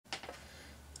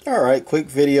Alright, quick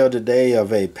video today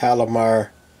of a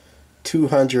Palomar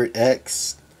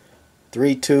 200X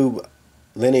 3-tube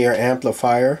linear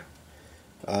amplifier,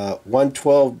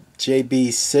 112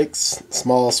 JB6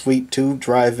 small sweep tube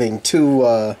driving two,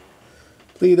 I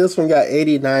believe this one got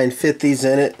 8950s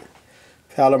in it.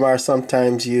 Palomar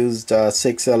sometimes used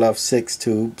 6LF6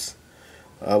 tubes,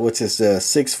 which is the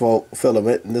 6 volt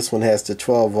filament, and this one has the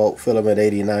 12 volt filament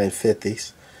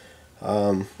 8950s.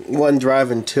 One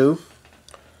driving two.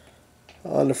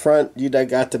 On the front, you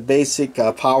got the basic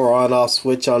power on-off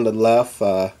switch on the left,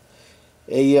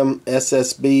 AM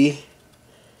SSB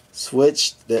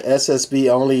switch. The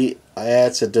SSB only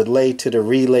adds a delay to the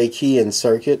relay keying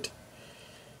circuit.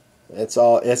 That's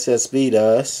all SSB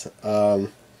does.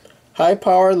 High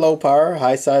power, low power,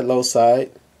 high side, low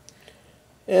side.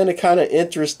 And a kind of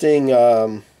interesting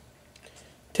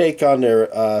take on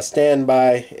their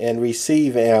standby and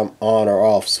receive amp on or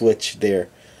off switch there.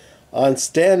 On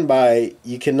standby,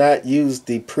 you cannot use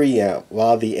the preamp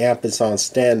while the amp is on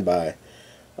standby.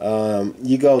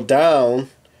 You go down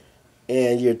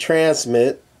and you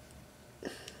transmit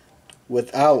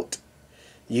without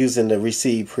using the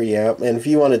receive preamp. And if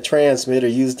you want to transmit or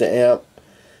use the amp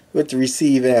with the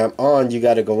receive amp on, you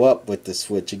got to go up with the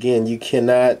switch. Again, you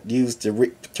cannot use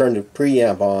turn the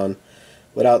preamp on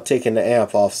without taking the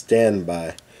amp off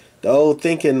standby. The old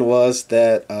thinking was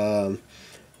that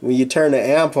when you turn the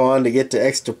amp on to get the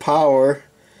extra power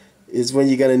is when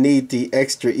you're going to need the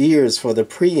extra ears for the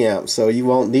preamp, so you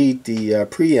won't need the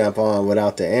preamp on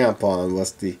without the amp on,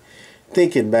 was the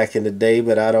thinking back in the day,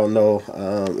 but I don't know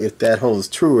if that holds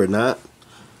true or not.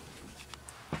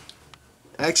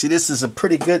 Actually, this is a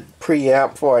pretty good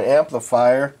preamp for an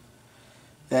amplifier.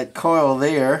 That coil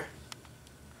there,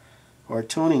 or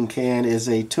tuning can, is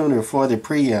a tuner for the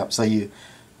preamp, so you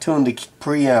tune the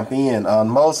preamp in. On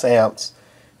most amps,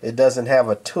 it doesn't have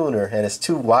a tuner and it's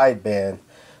too wideband,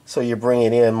 so you're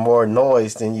bringing in more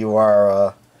noise than you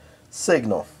are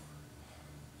signal.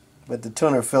 But the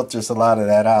tuner filters a lot of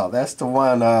that out. That's the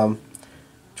one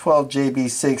 12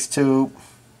 JB6 tube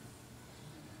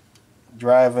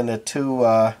driving the two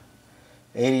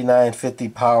 8950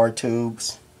 power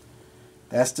tubes.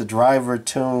 That's the driver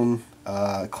tune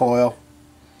coil,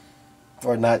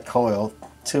 or not coil,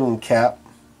 tune cap.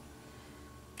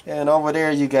 And over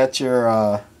there you got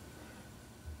your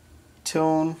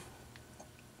tune,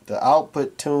 the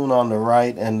output tune on the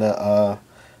right, and the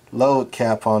load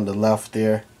cap on the left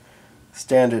there.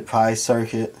 Standard pi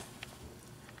circuit.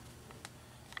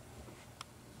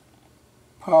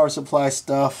 Power supply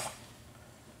stuff.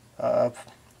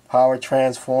 Power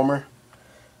transformer.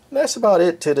 And that's about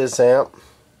it to this amp.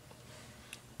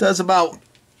 Does about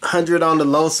 100 on the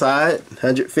low side,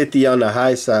 150 on the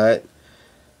high side.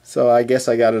 So I guess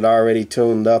I got it already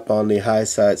tuned up on the high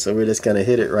side, so we're just going to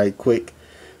hit it right quick.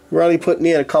 We're only putting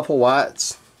in a couple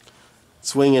watts,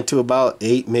 swinging to about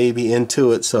 8 maybe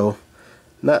into it, so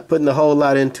not putting a whole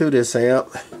lot into this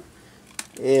amp.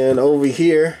 And over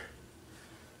here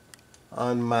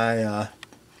on my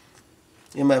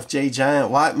MFJ Giant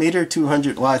watt meter,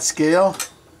 200 watt scale,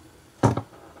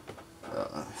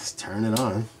 let's turn it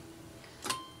on.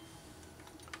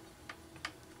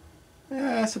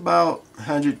 Yeah, it's about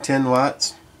 110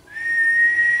 watts.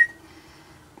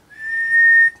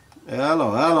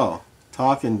 Hello, hello.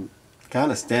 Talking, kind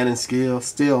of standing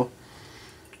still.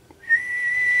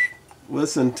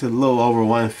 Listen to a little over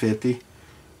 150.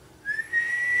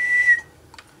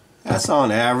 That's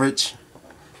on average.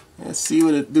 Let's see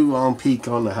what it do on peak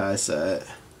on the high side.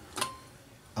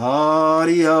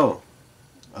 Audio.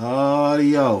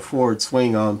 Forward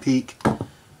swing on peak.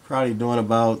 Probably doing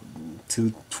about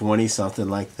 220, something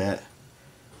like that.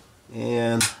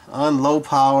 And on low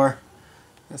power,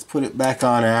 let's put it back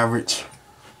on average.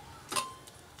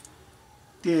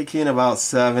 Dig in about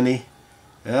 70.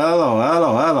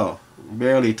 Hello.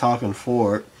 Barely talking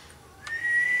forward.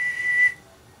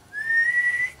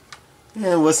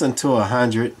 And listen to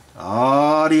 100.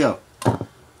 Audio.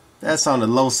 That's on the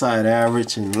low side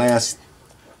average. And let's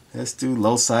do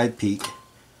low side peak.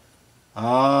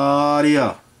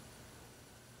 Audio.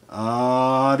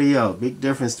 Big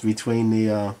difference between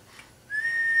the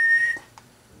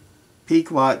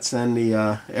peak watts and the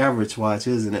average watts,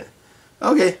 isn't it?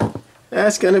 Okay,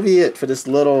 that's gonna be it for this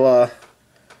little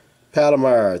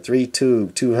Palomar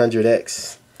 3-tube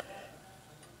 200X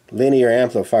linear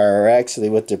amplifier. Or actually,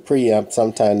 with the preamp,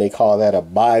 sometimes they call that a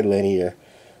bilinear.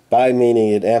 Bi meaning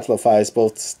it amplifies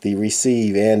both the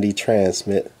receive and the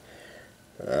transmit.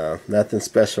 Nothing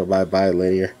special by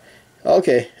bilinear.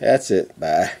 Okay, that's it.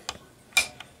 Bye.